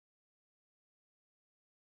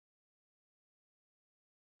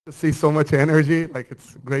To see so much energy. Like,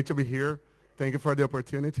 it's great to be here. Thank you for the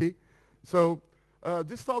opportunity. So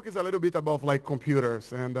this talk is a little bit about like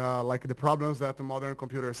computers and like the problems that the modern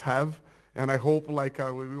computers have. And I hope like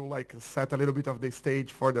we will like set a little bit of the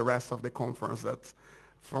stage for the rest of the conference. That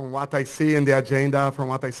from what I see in the agenda, from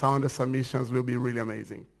what I saw in the submissions, will be really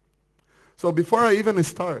amazing. So before I even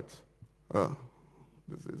start,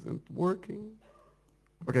 this isn't working.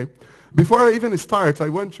 Okay. Before I even start, I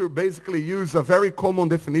want to basically use a very common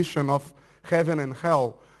definition of heaven and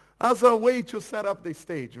hell as a way to set up the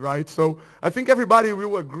stage, right? So I think everybody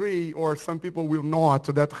will agree, or some people will not,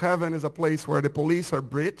 that heaven is a place where the police are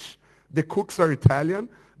British, the cooks are Italian,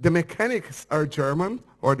 the mechanics are German,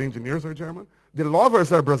 or the engineers are German, the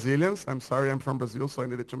lovers are Brazilians. I'm sorry, I'm from Brazil, so I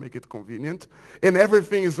needed to make it convenient. And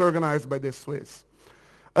everything is organized by the Swiss.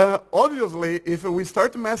 Obviously, if we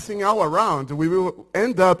start messing all around, we will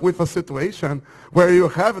end up with a situation where you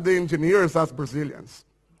have the engineers as Brazilians.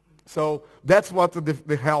 So that's what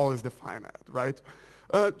the hell is defined at, right?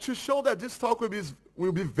 To show that this talk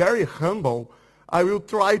will be very humble, I will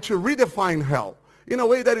try to redefine hell in a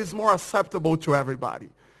way that is more acceptable to everybody.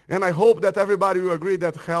 And I hope that everybody will agree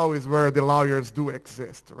that hell is where the lawyers do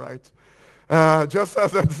exist, right? Just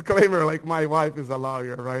as a disclaimer, like my wife is a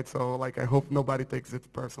lawyer, right? So like I hope nobody takes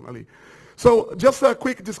it personally. So just a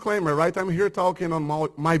quick disclaimer, right? I'm here talking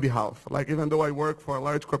on my behalf. Like even though I work for a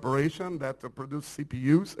large corporation that produces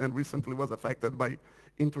CPUs and recently was affected by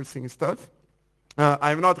interesting stuff,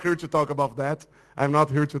 I'm not here to talk about that. I'm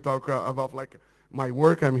not here to talk about like my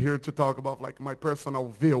work. I'm here to talk about like my personal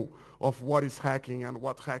view of what is hacking and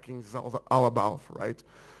what hacking is all about, right?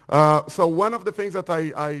 So one of the things that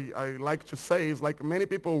I like to say is like many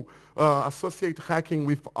people associate hacking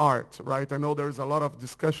with art, right? I know there's a lot of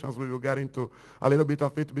discussions. We will get into a little bit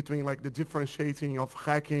of it between like the differentiating of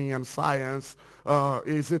hacking and science.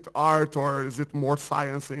 Is it art or is it more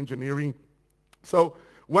science engineering? So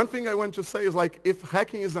one thing I want to say is like if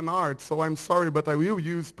hacking is an art, so I'm sorry, but I will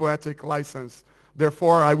use poetic license.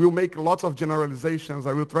 Therefore, I will make lots of generalizations.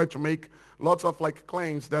 I will try to make lots of like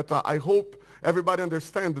claims that I hope everybody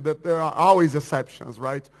understands that there are always exceptions,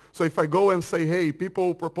 right? So if I go and say, hey,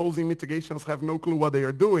 people proposing mitigations have no clue what they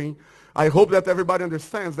are doing, I hope that everybody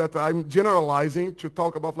understands that I'm generalizing to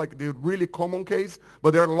talk about like the really common case,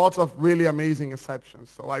 but there are lots of really amazing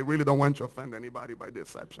exceptions. So I really don't want to offend anybody by the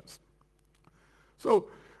exceptions. So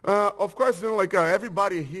of course, you know, like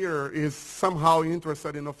everybody here is somehow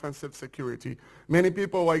interested in offensive security. Many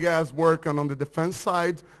people, I guess, work on the defense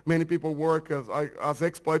side. Many people work as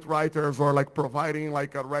exploit writers or like providing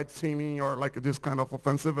like a red teaming or like this kind of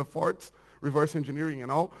offensive efforts, reverse engineering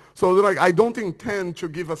and all. So like I don't intend to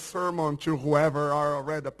give a sermon to whoever are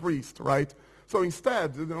already a priest, right? So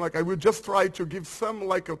instead, you know, like I will just try to give some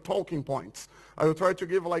like talking points. I will try to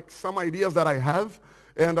give like some ideas that I have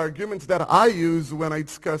and arguments that I use when I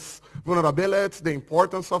discuss vulnerabilities, the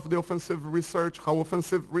importance of the offensive research, how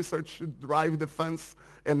offensive research should drive defense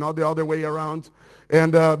and not the other way around,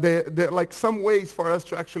 and like some ways for us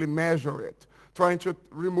to actually measure it, trying to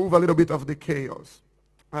remove a little bit of the chaos.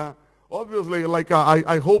 Obviously, like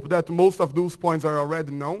I hope that most of those points are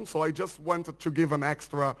already known, so I just wanted to give an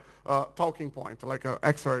extra talking point, like an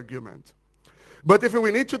extra argument. But if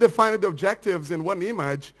we need to define the objectives in one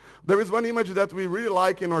image, there is one image that we really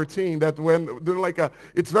like in our team that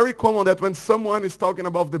it's very common that when someone is talking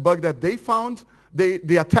about the bug that they found,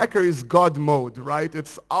 the attacker is God mode, right?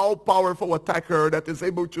 It's all-powerful attacker that is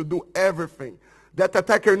able to do everything. That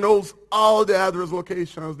attacker knows all the address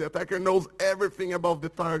locations. The attacker knows everything about the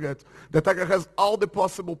target. The attacker has all the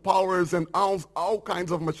possible powers and owns all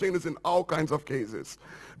kinds of machines in all kinds of cases.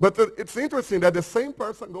 But it's interesting that the same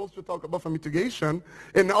person goes to talk about mitigation,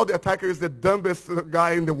 and now the attacker is the dumbest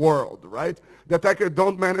guy in the world, right? The attacker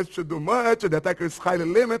don't manage to do much, the attacker is highly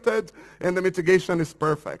limited, and the mitigation is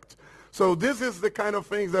perfect. So this is the kind of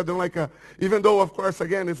things that even though, of course,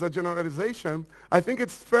 again, it's a generalization, I think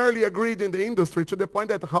it's fairly agreed in the industry to the point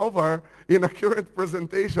that Halvar, in a current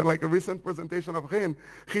presentation, like a recent presentation of him,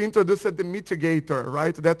 he introduced the mitigator,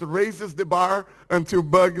 right? That raises the bar until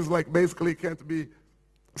bugs like basically can't be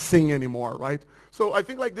seen anymore, right? So I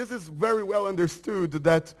think like this is very well understood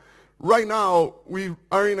that right now we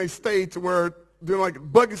are in a state where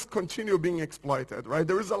bugs continue being exploited, right?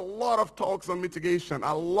 There is a lot of talks on mitigation,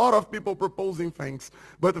 a lot of people proposing things,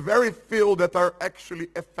 but very few that are actually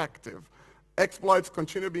effective. Exploits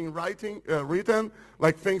continue being written,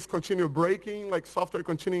 like things continue breaking, like software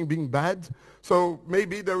continuing being bad. So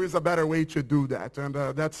maybe there is a better way to do that, and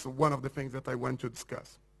that's one of the things that I want to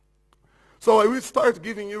discuss. So I will start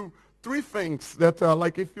giving you three things that,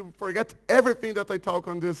 like, if you forget everything that I talk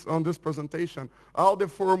on this presentation, all the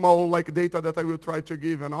formal, like, data that I will try to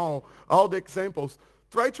give and all the examples,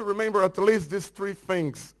 try to remember at least these three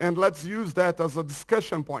things, and let's use that as a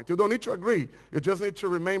discussion point. You don't need to agree. You just need to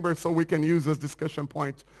remember so we can use this discussion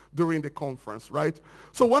point during the conference, right?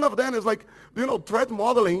 So one of them is like, threat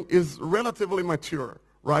modeling is relatively mature,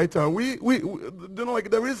 right?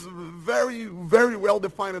 There is very, very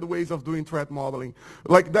well-defined ways of doing threat modeling.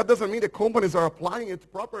 Like, that doesn't mean the companies are applying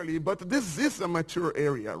it properly, but this is a mature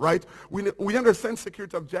area, right? We understand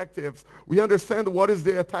security objectives. We understand what is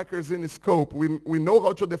the attacker's in scope. We know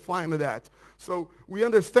how to define that. So we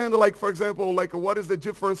understand, like, for example, like, what is the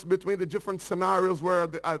difference between the different scenarios where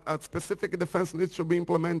a specific defense needs to be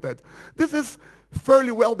implemented. This is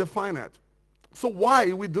fairly well-defined. So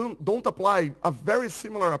why we don't apply a very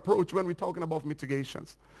similar approach when we're talking about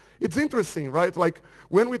mitigations? It's interesting, right? Like,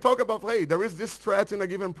 when we talk about, hey, there is this threat in a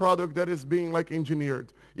given product that is being, like,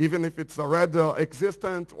 engineered, even if it's already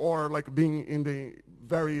existent or, like, being in the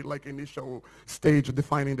very, like, initial stage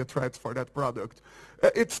defining the threats for that product.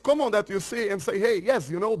 It's common that you see and say, hey, yes,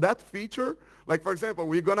 that feature, like, for example,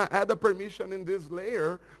 we're going to add a permission in this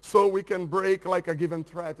layer so we can break, like, a given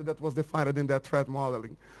threat that was defined in that threat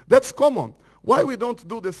modeling. That's common. Why we don't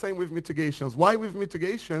do the same with mitigations? Why with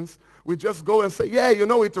mitigations, we just go and say, yeah,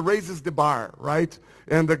 it raises the bar, right?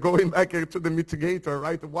 And going back to the mitigator,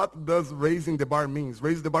 right? What does raising the bar means?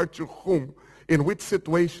 Raise the bar to whom? In which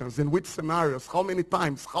situations? In which scenarios? How many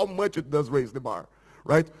times? How much it does raise the bar,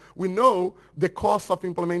 right? We know the cost of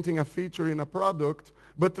implementing a feature in a product,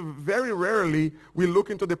 but very rarely we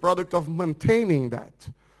look into the product of maintaining that.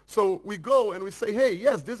 So we go and we say, hey,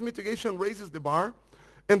 yes, this mitigation raises the bar,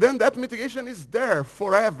 and then that mitigation is there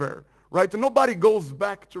forever, right? Nobody goes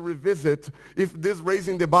back to revisit if this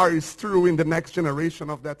raising the bar is true in the next generation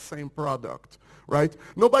of that same product, right?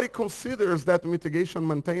 Nobody considers that mitigation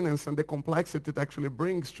maintenance and the complexity it actually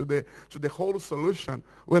brings to the whole solution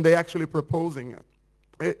when they're actually proposing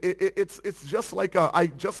it. It's just like I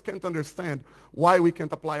just can't understand why we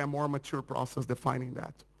can't apply a more mature process defining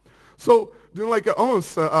that. So, like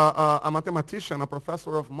once a mathematician, a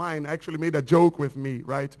professor of mine, actually made a joke with me,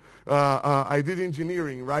 right? I did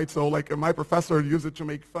engineering, right? So, like, my professor used it to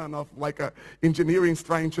make fun of, like, engineering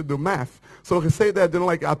trying to do math. So he said that,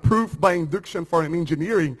 like, a proof by induction for an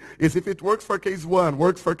engineering is if it works for case 1,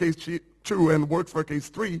 works for case 2, and works for case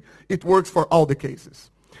 3, it works for all the cases.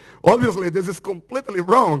 Obviously, this is completely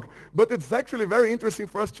wrong, but it's actually very interesting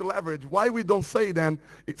for us to leverage. Why we don't say then,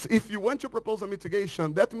 if you want to propose a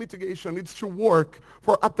mitigation, that mitigation needs to work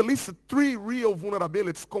for at least 3 real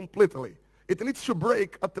vulnerabilities completely. It needs to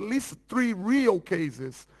break at least 3 real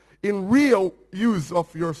cases in real use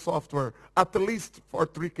of your software, at least for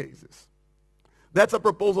 3 cases. That's a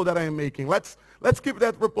proposal that I am making. Let's keep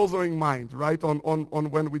that proposal in mind, right, on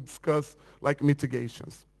when we discuss, like,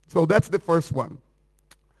 mitigations. So that's the first one.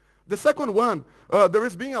 The second one, there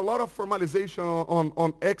is being a lot of formalization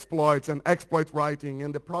on exploits and exploit writing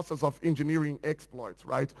and the process of engineering exploits,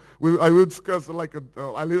 right? I will discuss, like,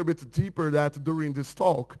 a little bit deeper that during this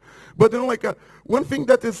talk. But, like, one thing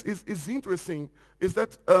that is interesting is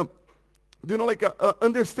that,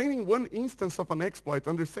 understanding one instance of an exploit,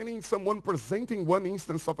 understanding someone presenting one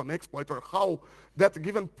instance of an exploit or how that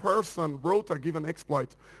given person wrote a given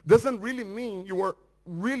exploit doesn't really mean you are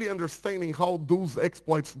really understanding how those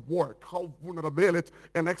exploits work, how vulnerability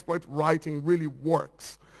and exploit writing really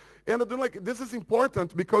works. And like, this is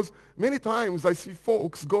important because many times I see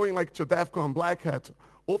folks going, like, to DEF CON, Black Hat,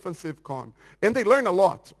 OffensiveCon, and they learn a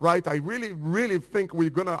lot, right? I really, really think we're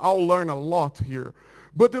going to all learn a lot here.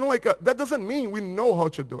 But, like, that doesn't mean we know how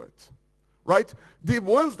to do it, right? The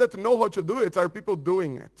ones that know how to do it are people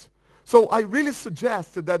doing it. So I really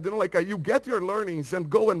suggest that, like, you get your learnings and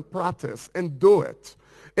go and practice and do it.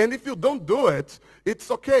 And if you don't do it, it's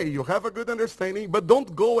okay. You have a good understanding, but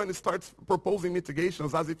don't go and start proposing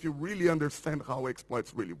mitigations as if you really understand how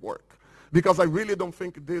exploits really work. Because I really don't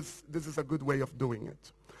think this is a good way of doing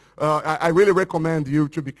it. I really recommend you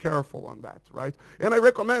to be careful on that, right? And I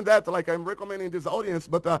recommend that, like I'm recommending this audience,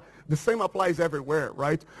 but the same applies everywhere,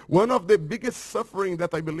 right? One of the biggest suffering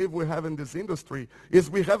that I believe we have in this industry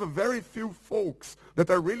is we have a very few folks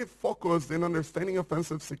that are really focused in understanding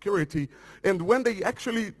offensive security. And when they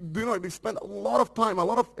actually, they spend a lot of time, a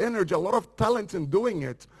lot of energy, a lot of talent in doing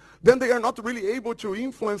it, then they are not really able to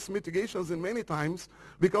influence mitigations in many times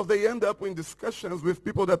because they end up in discussions with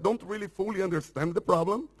people that don't really fully understand the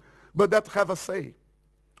problem, but that have a say.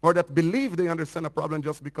 or that believe they understand a problem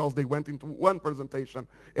just because they went into one presentation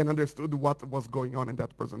and understood what was going on in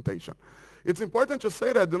that presentation. It's important to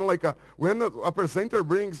say that, when a presenter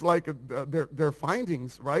brings their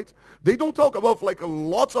findings, right? They don't talk about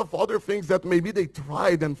lots of other things that maybe they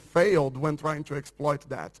tried and failed when trying to exploit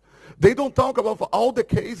that. They don't talk about all the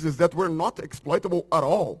cases that were not exploitable at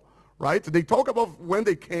all, right? They talk about when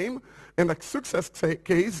they came and a success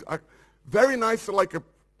case, a very nice a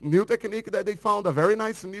new technique that they found, a very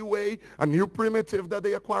nice new way, a new primitive that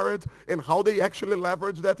they acquired, and how they actually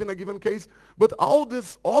leverage that in a given case. But all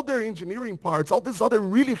these other engineering parts, all these other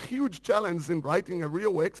really huge challenges in writing a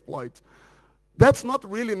real exploit, that's not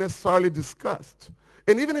really necessarily discussed.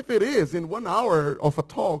 And even if it is, in 1 hour of a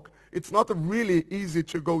talk, it's not really easy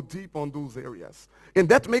to go deep on those areas. And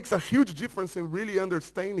that makes a huge difference in really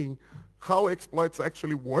understanding how exploits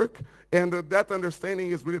actually work, and that understanding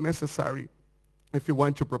is really necessary if you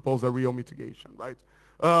want to propose a real mitigation, right?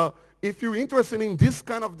 If you're interested in this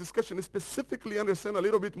kind of discussion, specifically understand a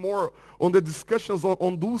little bit more on the discussions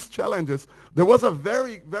on those challenges, there was a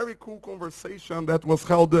very, very cool conversation that was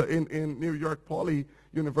held in New York Poly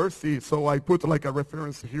University. So I put a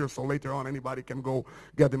reference here so later on anybody can go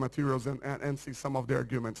get the materials and see some of the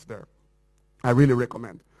arguments there. I really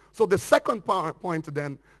recommend. So the second point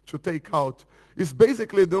then to take out is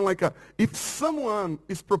basically if someone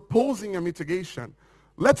is proposing a mitigation,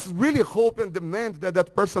 let's really hope and demand that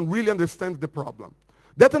that person really understands the problem.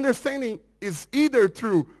 That understanding is either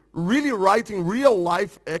through really writing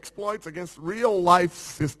real-life exploits against real-life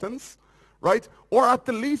systems, right? Or at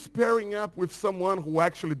least pairing up with someone who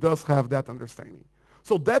actually does have that understanding.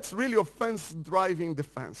 So that's really offense-driving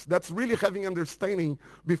defense. That's really having understanding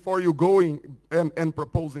before you going and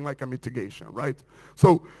proposing a mitigation, right?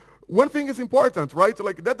 So one thing is important, right?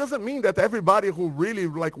 That doesn't mean that everybody who really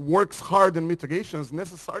works hard in mitigations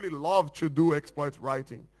necessarily love to do exploit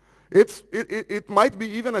writing. It might be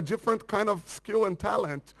even a different kind of skill and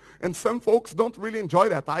talent, and some folks don't really enjoy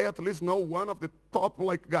that. I at least know one of the top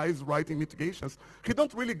guys writing mitigations. He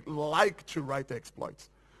don't really like to write exploits.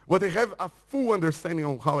 But they have a full understanding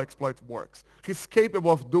of how exploit works. He's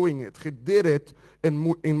capable of doing it. He did it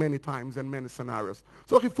in many times and many scenarios.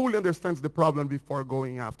 So he fully understands the problem before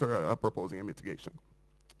going after proposing a mitigation.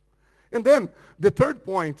 And then the third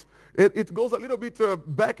point, it goes a little bit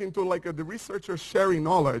back into the researcher sharing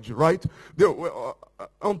knowledge, right?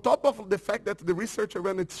 On top of the fact that the researcher,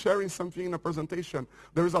 when it's sharing something in a presentation,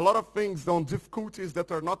 there is a lot of things on difficulties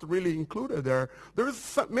that are not really included there. There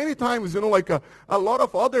is many times, a lot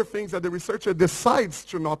of other things that the researcher decides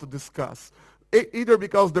to not discuss. Either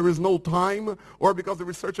because there is no time or because the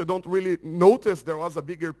researcher don't really notice there was a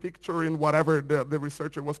bigger picture in whatever the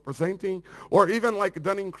researcher was presenting, or even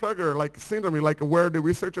Dunning-Kruger syndrome, where the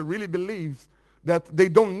researcher really believes that they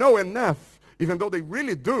don't know enough, even though they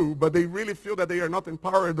really do, but they really feel that they are not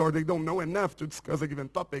empowered or they don't know enough to discuss a given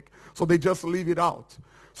topic, so they just leave it out.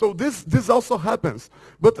 So this also happens.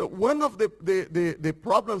 But one of the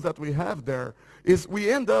problems that we have there is we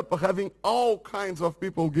end up having all kinds of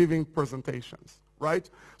people giving presentations, right?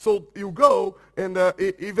 So you go, and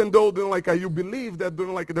even though you believe that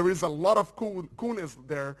there is a lot of coolness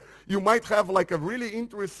there, you might have a really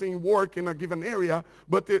interesting work in a given area,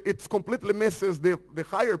 but it completely misses the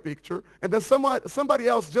higher picture. And then somebody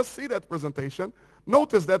else just see that presentation,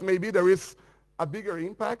 notice that maybe there is a bigger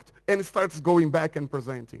impact, and starts going back and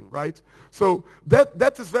presenting, right? So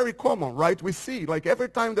that is very common, right? We see, every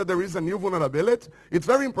time that there is a new vulnerability, it's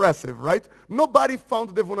very impressive, right? Nobody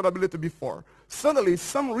found the vulnerability before. Suddenly,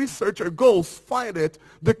 some researcher goes, find it,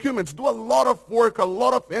 documents, do a lot of work, a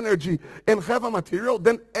lot of energy, and have a material,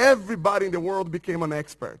 then everybody in the world became an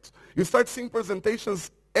expert. You start seeing presentations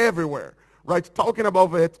everywhere, right? Talking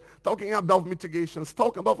about it, talking about mitigations,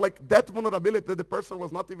 talking about that vulnerability that the person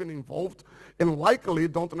was not even involved and likely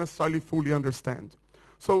don't necessarily fully understand.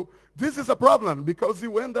 So this is a problem because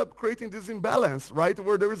you end up creating this imbalance, right?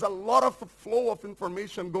 Where there is a lot of flow of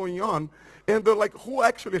information going on, and who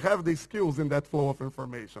actually have the skills in that flow of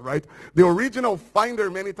information, right? The original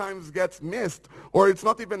finder many times gets missed, or it's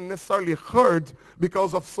not even necessarily heard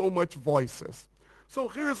because of so much voices. So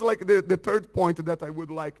here's the third point that I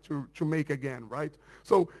would like to make again, right?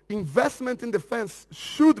 So investment in defense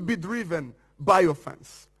should be driven by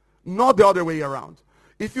offense, not the other way around.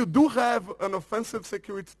 If you do have an offensive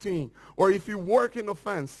security team, or if you work in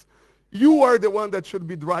offense, you are the one that should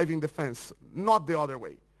be driving defense, not the other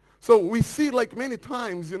way. So we see like many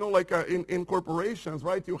times, you know, like in corporations,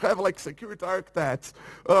 right? You have like security architects.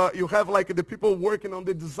 You have like the people working on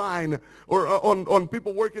the design or on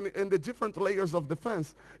people working in the different layers of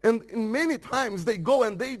defense. And in many times they go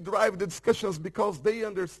and they drive the discussions because they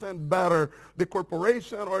understand better the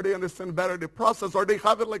corporation or they understand better the process or they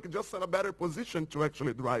have it like just in a better position to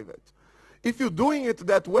actually drive it. If you're doing it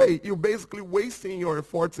that way, you're basically wasting your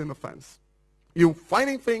efforts in offense. You're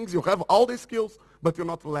finding things, you have all the skills, but you're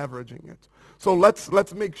not leveraging it. So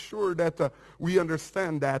let's make sure that we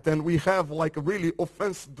understand that and we have like really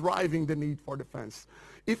offense driving the need for defense.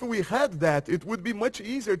 If we had that, it would be much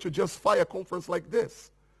easier to just fly a conference like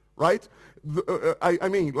this, right? I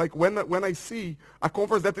mean, like when I see a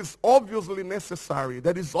conference that is obviously necessary,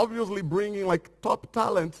 that is obviously bringing like top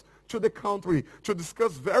talent to the country to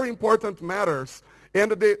discuss very important matters,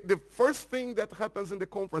 and the first thing that happens in the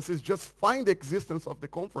conference is just find the existence of the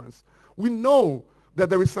conference, we know that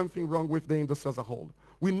there is something wrong with the industry as a whole.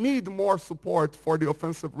 We need more support for the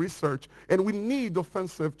offensive research, and we need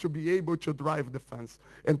offensive to be able to drive defense,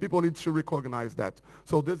 and people need to recognize that.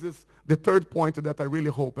 So this is the third point that I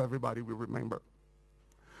really hope everybody will remember.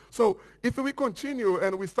 So if we continue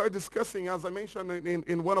and we start discussing, as I mentioned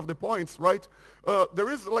in one of the points, right, there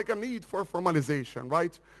is like a need for formalization,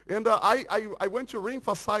 right? And I want to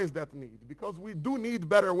reemphasize that need because we do need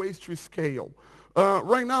better ways to scale.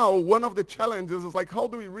 Right now, one of the challenges is like, how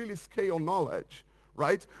do we really scale knowledge,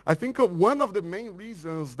 right? I think one of the main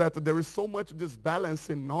reasons that there is so much disbalance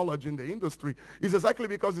in knowledge in the industry is exactly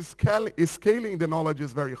because scaling the knowledge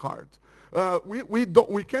is very hard.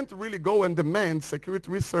 We can't really go and demand security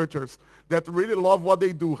researchers that really love what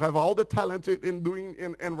they do, have all the talent in doing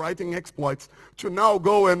and writing exploits, to now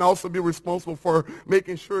go and also be responsible for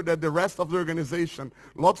making sure that the rest of the organization,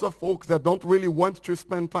 lots of folks that don't really want to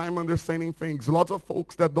spend time understanding things, lots of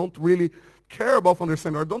folks that don't really care about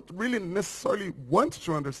understanding or don't really necessarily want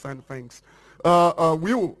to understand things,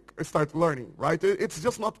 will start learning, right? It's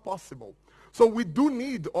just not possible. So we do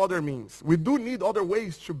need other means. We do need other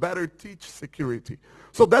ways to better teach security.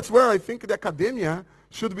 So that's where I think the academia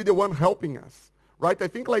should be the one helping us, right? I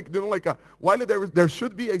think like, you know, like while there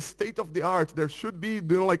should be a state of the art, there should be, you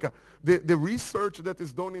know, like the research that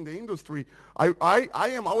is done in the industry. I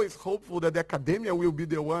am always hopeful that the academia will be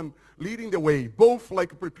the one leading the way, both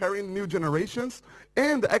like preparing new generations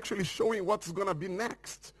and actually showing what's going to be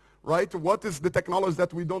next, right? What is the technology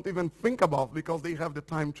that we don't even think about because they have the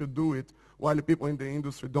time to do it while the people in the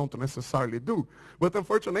industry don't necessarily do. But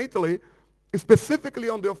unfortunately, specifically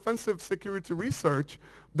on the offensive security research,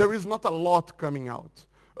 there is not a lot coming out.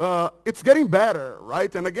 It's getting better,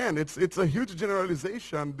 right? And again, it's a huge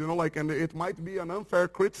generalization, you know, like, and it might be an unfair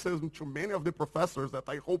criticism to many of the professors that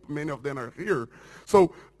I hope many of them are here.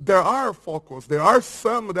 So there are focus. There are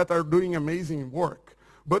some that are doing amazing work.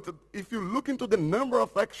 But if you look into the number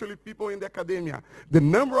of actually people in the academia, the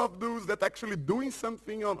number of those that actually doing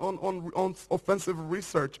something on offensive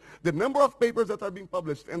research, the number of papers that are being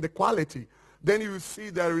published, and the quality, then you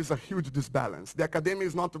see there is a huge disbalance. The academia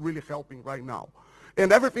is not really helping right now.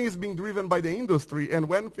 And everything is being driven by the industry. And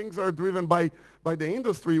when things are driven by the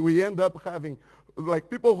industry, we end up having like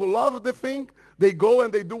people who love the thing, they go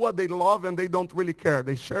and they do what they love and they don't really care.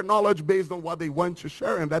 They share knowledge based on what they want to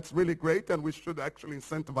share, and that's really great, and we should actually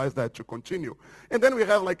incentivize that to continue. And then we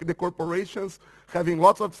have like the corporations having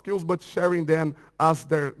lots of skills but sharing them as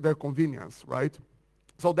their convenience, right?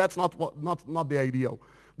 So that's not the ideal.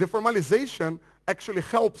 The formalization actually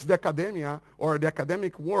helps the academia or the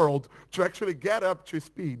academic world to actually get up to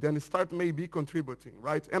speed and start maybe contributing,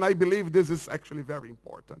 right? And I believe this is actually very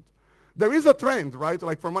important. There is a trend, right?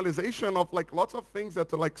 Like formalization of like lots of things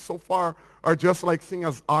that like so far are just like seen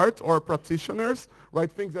as art or practitioners,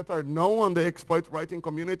 right? Things that are known on the exploit writing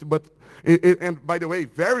community, but and by the way,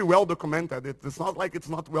 very well documented. It's not like it's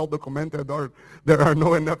not well documented or there are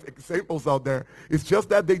no enough examples out there. It's just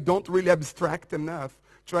that they don't really abstract enough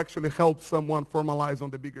to actually help someone formalize on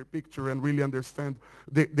the bigger picture and really understand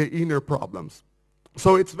the inner problems.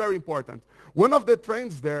 So it's very important. One of the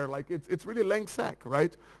trends there, like it's really LangSec,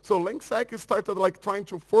 right? So LangSec is started like trying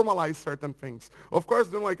to formalize certain things. Of course,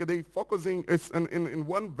 then like they focusing in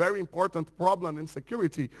one very important problem in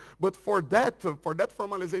security. But for that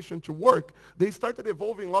formalization to work, they started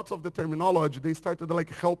evolving lots of the terminology. They started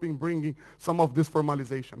like helping bringing some of this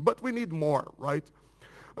formalization. But we need more, right?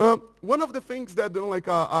 One of the things that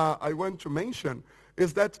I want to mention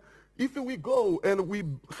is that if we go and we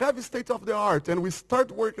have a state of the art and we start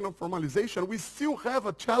working on formalization, we still have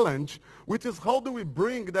a challenge, which is how do we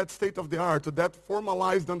bring that state of the art, that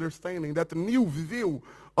formalized understanding, that new view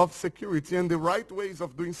of security and the right ways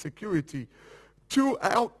of doing security to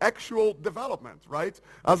actual development, right?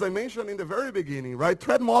 As I mentioned in the very beginning, right,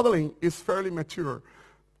 threat modeling is fairly mature.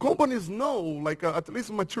 Companies know, like at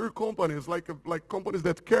least mature companies, like companies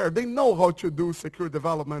that care, they know how to do secure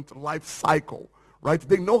development life cycle, right?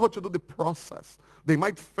 They know how to do the process. They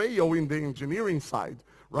might fail in the engineering side,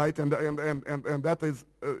 right? And that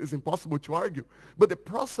is impossible to argue. But the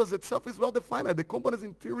process itself is well defined. The companies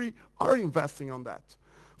in theory are investing on that.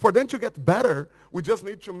 For them to get better, we just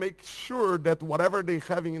need to make sure that whatever they're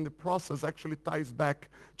having in the process actually ties back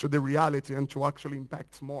to the reality and to actually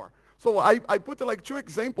impacts more. So I put like 2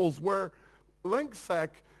 examples where LangSec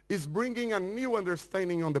is bringing a new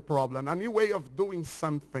understanding on the problem, a new way of doing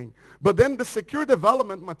something. But then the secure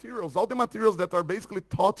development materials, all the materials that are basically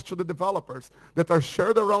taught to the developers, that are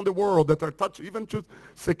shared around the world, that are taught even to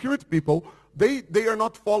security people, they are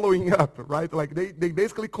not following up, right? Like they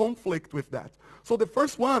basically conflict with that. So the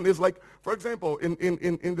first one is like, for example,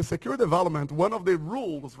 in the secure development, one of the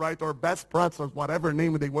rules, right, or best practices, whatever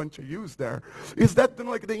name they want to use there, is that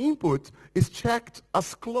like the input is checked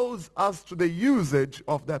as close as to the usage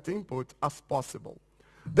of that input as possible.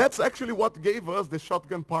 That's actually what gave us the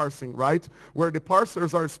shotgun parsing, right, where the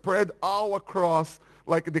parsers are spread all across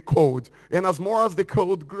like the code. And as more as the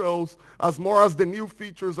code grows, as more as the new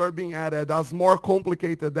features are being added, as more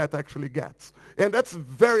complicated that actually gets. And that's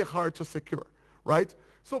very hard to secure, right?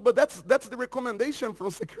 So, but that's the recommendation from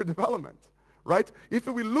secure development, right? If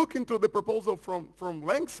we look into the proposal from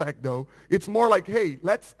LangSec, though, it's more like, hey,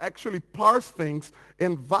 let's actually parse things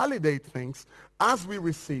and validate things as we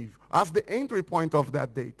receive, as the entry point of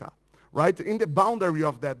that data, right, in the boundary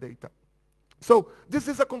of that data. So this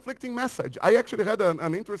is a conflicting message. I actually had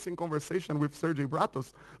an interesting conversation with Sergey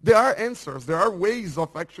Bratos. There are answers. There are ways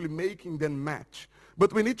of actually making them match.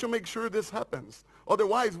 But we need to make sure this happens.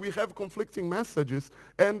 Otherwise, we have conflicting messages.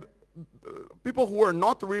 And people who are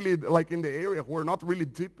not really like in the area, who are not really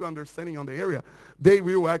deep understanding on the area, they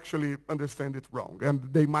will actually understand it wrong. And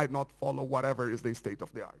they might not follow whatever is the state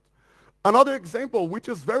of the art. Another example, which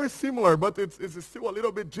is very similar, but it's still a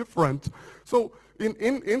little bit different. So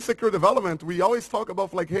in secure development, we always talk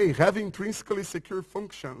about like, hey, have intrinsically secure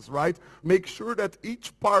functions, right? Make sure that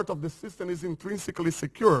each part of the system is intrinsically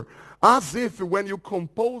secure. As if when you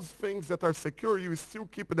compose things that are secure, you still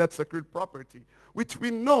keep that secured property, which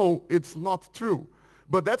we know it's not true.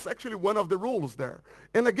 But that's actually one of the rules there.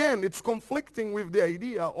 And again, it's conflicting with the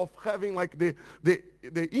idea of having like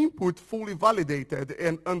the input fully validated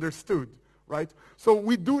and understood, right? So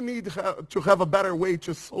we do need to have a better way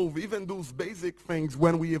to solve even those basic things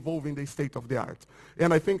when we evolve in the state of the art.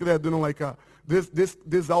 And I think that, you know, like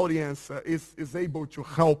this audience is able to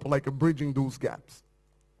help like bridging those gaps.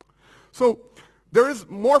 So there is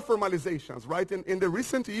more formalizations, right? In the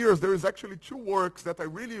recent years, there is actually 2 works that I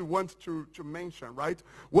really want to mention, right?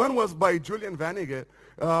 One was by Julian Vannigue,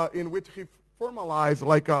 in which he formalized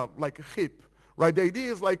like a HIP, right? The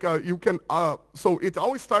idea is like you can, so it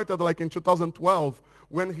always started like in 2012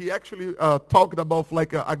 when he actually talked about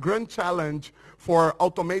like a grand challenge for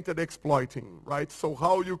automated exploiting, right? So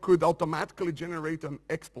how you could automatically generate an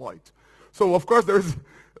exploit. So of course there's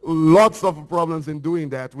lots of problems in doing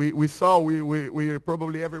that. We saw, we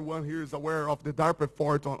probably everyone here is aware of the DARPA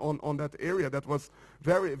effort on that area. That was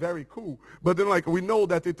very, very cool. But then like we know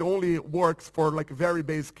that it only works for like very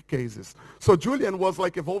basic cases. So Julian was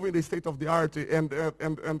like evolving the state of the art, and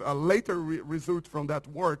a later result from that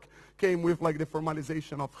work came with like the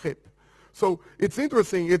formalization of HIP. So it's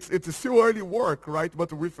interesting, it's still early work, right,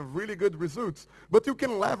 but with really good results. But you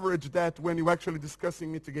can leverage that when you're actually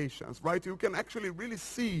discussing mitigations, right? You can actually really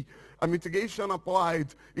see a mitigation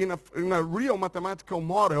applied in a real mathematical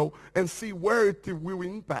model and see where it will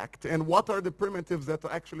impact and what are the primitives that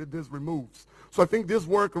actually this removes. So I think this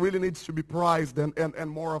work really needs to be prized, and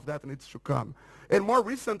more of that needs to come. And more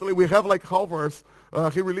recently, we have like Halvors.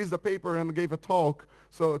 He released a paper and gave a talk.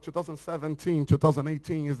 So 2017,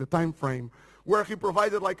 2018 is the time frame, where he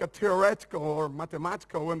provided like a theoretical or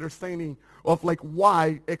mathematical understanding of like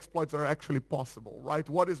why exploits are actually possible, right?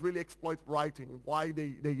 What is really exploit writing, why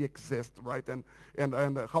they exist, right? And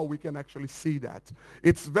how we can actually see that.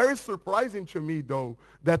 It's very surprising to me, though,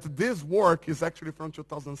 that this work is actually from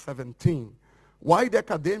 2017. Why the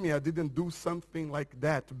academia didn't do something like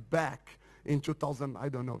that back in 2000, I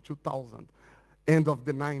don't know, 2000, end of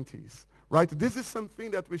the 90s. Right? This is something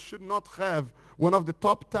that we should not have one of the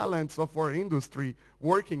top talents of our industry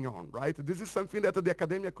working on, right? This is something that the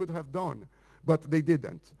academia could have done, but they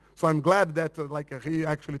didn't. So I'm glad that he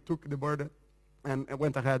actually took the burden and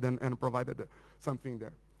went ahead and provided something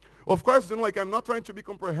there. Of course, then like I'm not trying to be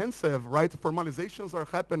comprehensive, right? Formalizations are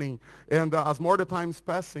happening, and as more the time's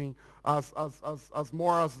passing, as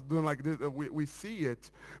more as doing like this, we see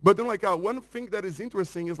it. But then like one thing that is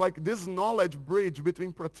interesting is like this knowledge bridge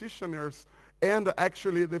between practitioners and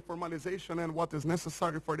actually the formalization and what is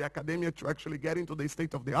necessary for the academia to actually get into the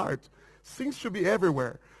state of the art seems to be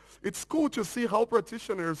everywhere. It's cool to see how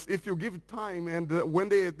practitioners, if you give time and when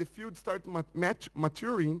the field starts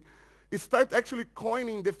maturing, it starts actually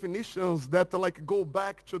coining definitions that like go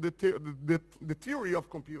back to the theory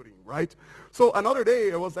of computing, right? So another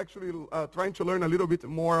day I was actually trying to learn a little bit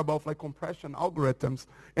more about like compression algorithms,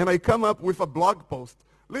 and I come up with a blog post.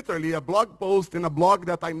 Literally a blog post in a blog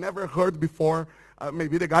that I never heard before.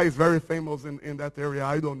 Maybe the guy is very famous in that area,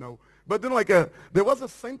 I don't know. But then like there was a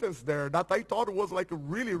sentence there that I thought was like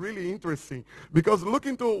really, really interesting, because look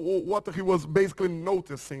into what he was basically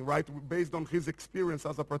noticing, right, based on his experience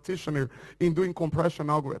as a practitioner in doing compression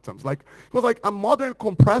algorithms. Like, it was like a modern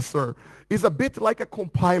compressor is a bit like a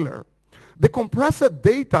compiler. The compressed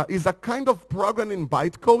data is a kind of program in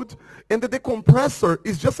bytecode, and the decompressor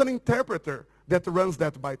is just an interpreter that runs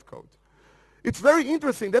that bytecode. It's very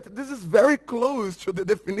interesting that this is very close to the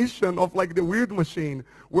definition of like the weird machine,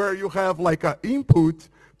 where you have like an input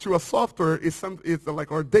to a software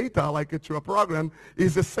or data like to a program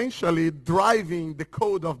is essentially driving the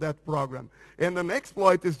code of that program. And an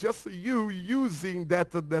exploit is just you using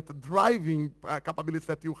that driving capabilities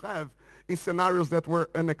that you have in scenarios that were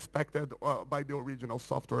unexpected by the original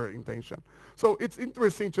software intention. So it's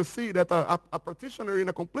interesting to see that a practitioner in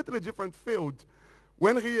a completely different field,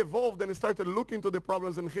 when he evolved and started looking into the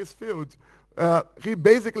problems in his field, he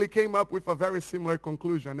basically came up with a very similar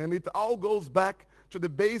conclusion. And it all goes back to the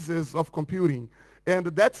basis of computing. And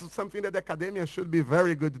that's something that academia should be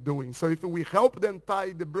very good doing. So if we help them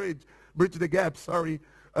tie the bridge the gap,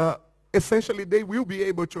 essentially they will be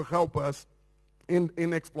able to help us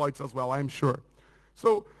in exploits as well, I'm sure.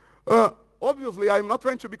 So obviously, I'm not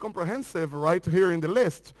trying to be comprehensive right here in the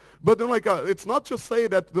list, but then it's not to say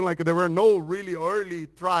that there were no really early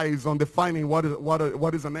tries on defining what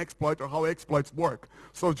is an exploit or how exploits work.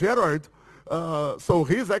 So Gerard, so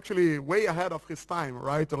he's actually way ahead of his time,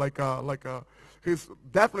 right? He's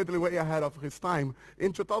definitely way ahead of his time.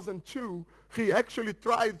 In 2002, he actually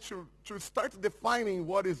tried to start defining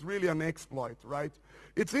what is really an exploit, right?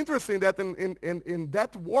 It's interesting that in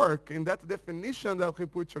that work, in that definition that he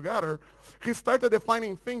put together, he started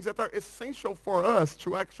defining things that are essential for us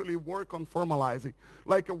to actually work on formalizing.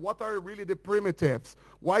 Like what are really the primitives?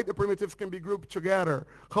 Why the primitives can be grouped together?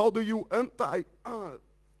 How do you untie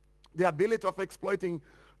the ability of exploiting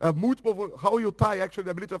how you tie actually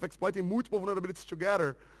the ability of exploiting multiple vulnerabilities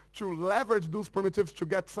together to leverage those primitives to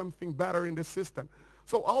get something better in the system.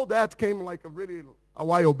 So all that came like a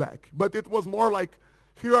while back. But it was more like,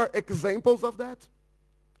 here are examples of that,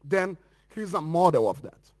 then here's a model of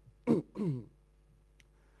that.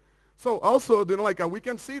 So also, we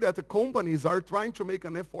can see that the companies are trying to make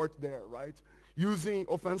an effort there, right? Using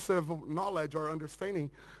offensive knowledge or understanding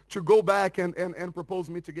to go back and propose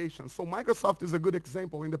mitigation. So Microsoft is a good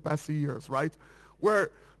example in the past years, right?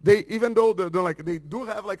 Where they, even though they do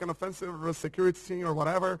have like an offensive security team or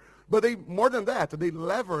whatever, but they, more than that, they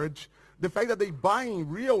leverage the fact that they're buying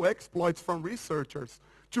real exploits from researchers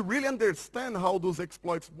to really understand how those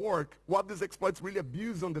exploits work, what these exploits really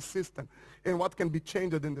abuse on the system, and what can be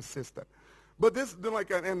changed in the system. But this,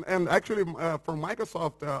 and actually for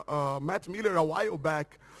Microsoft, Matt Miller a while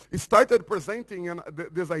back, he started presenting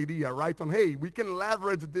this idea, right, on, hey, we can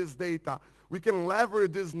leverage this data, we can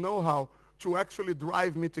leverage this know-how to actually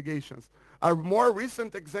drive mitigations. A more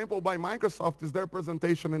recent example by Microsoft is their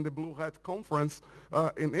presentation in the Blue Hat conference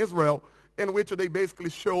in Israel, in which they basically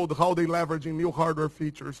showed how they leveraging new hardware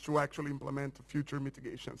features to actually implement future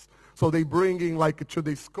mitigations. So they bringing to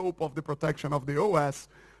the scope of the protection of the OS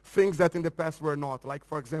things that in the past were not, like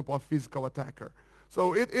for example a physical attacker.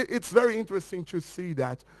 So it's very interesting to see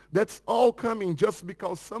that. That's all coming just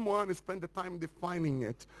because someone spent the time defining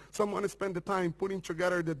it. Someone spent the time putting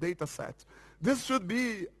together the data set. This should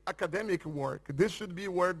be academic work. This should be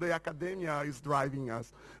where the academia is driving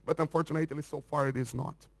us. But unfortunately, so far it is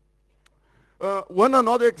not.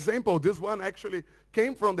 Another example, this one actually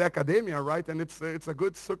came from the academia, right? And it's a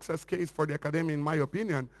good success case for the academia, in my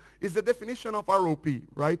opinion, is the definition of ROP,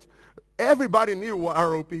 right? Everybody knew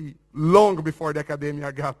ROP long before the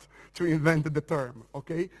academia got to invent the term,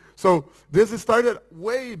 okay? So this started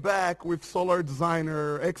way back with Solar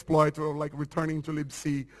Designer, exploit, or like returning to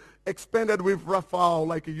libc, expanded with Rafale,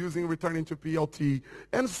 like using returning to PLT,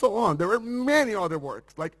 and so on. There were many other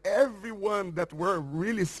works. Like everyone that were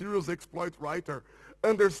really serious exploit writer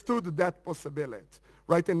understood that possibility,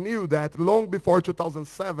 right, and knew that long before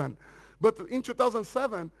 2007. But in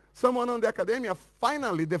 2007, someone on the academia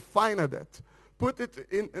finally defined it, put it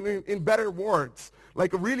in better words,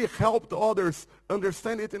 like really helped others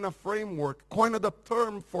understand it in a framework, coined a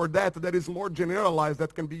term for that is more generalized,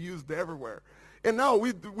 that can be used everywhere. And now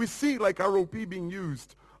we see like ROP being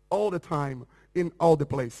used all the time in all the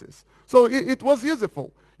places. So it was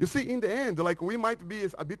useful. You see, in the end, like we might be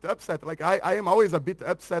a bit upset. Like I am always a bit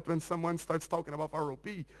upset when someone starts talking about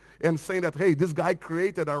ROP and saying that, hey, this guy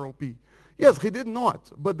created ROP. Yes, he did not,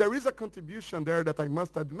 but there is a contribution there that I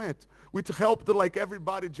must admit, which helped like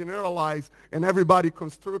everybody generalize and everybody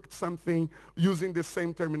construct something using the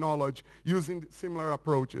same terminology, using similar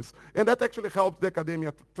approaches. And that actually helped the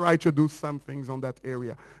academia try to do some things on that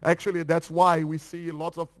area. Actually, that's why we see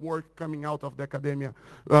lots of work coming out of the academia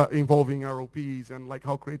involving ROPs and like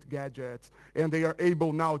how create gadgets. And they are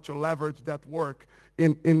able now to leverage that work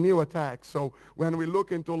in new attacks. So when we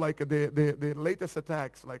look into like the latest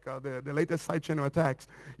attacks, like the latest side channel attacks,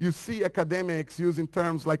 you see academics using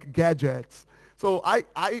terms like gadgets. So I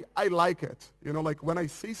like it. You know, like when I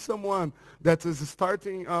see someone that is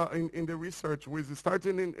starting in the research, who is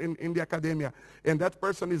starting in the academia, and that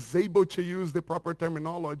person is able to use the proper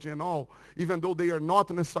terminology and all, even though they are not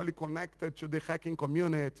necessarily connected to the hacking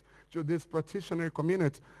community, to this practitioner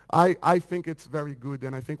community, I think it's very good,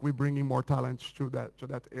 and I think we're bringing more talent to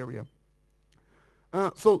that area.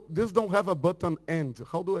 So this don't have a button end.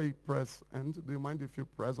 How do I press end? Do you mind if you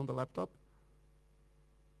press on the laptop?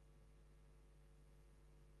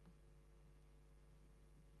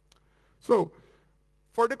 So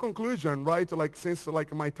for the conclusion, right, like since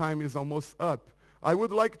like my time is almost up, I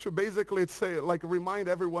would like to basically say, like remind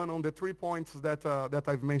everyone on the 3 points that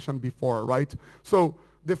I've mentioned before, right? So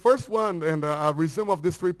the first one, and a resume of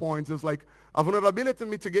these 3 points, is like a vulnerability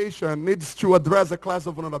mitigation needs to address a class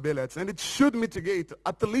of vulnerabilities, and it should mitigate,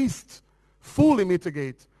 at least fully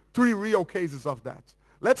mitigate, 3 real cases of that.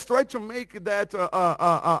 Let's try to make that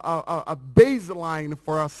a baseline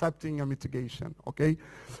for accepting a mitigation, okay?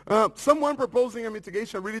 Someone proposing a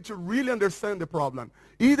mitigation really to really understand the problem,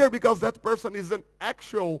 either because that person is an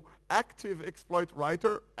actual active exploit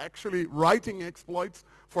writer, actually writing exploits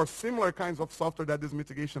for similar kinds of software that this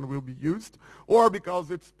mitigation will be used, or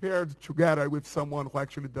because it's paired together with someone who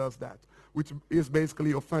actually does that, which is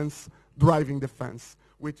basically offense driving defense,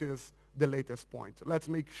 which is the latest point. Let's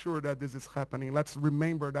make sure that this is happening. Let's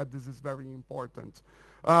remember that this is very important.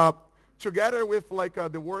 Together with like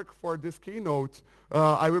the work for this keynote,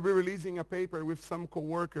 I will be releasing a paper with some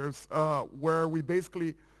coworkers where we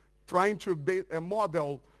basically trying to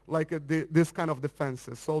model like this kind of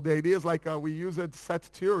defenses. So the idea is like we use a set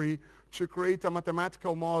theory to create a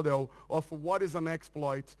mathematical model of what is an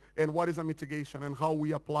exploit and what is a mitigation and how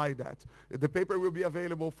we apply that. The paper will be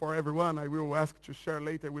available for everyone. I will ask to share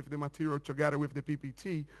later with the material together with the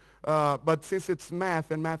PPT. But since it's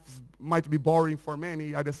math and math might be boring for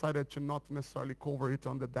many, I decided to not necessarily cover it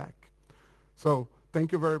on the deck. So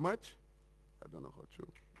thank you very much. I don't know how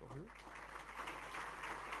to go here.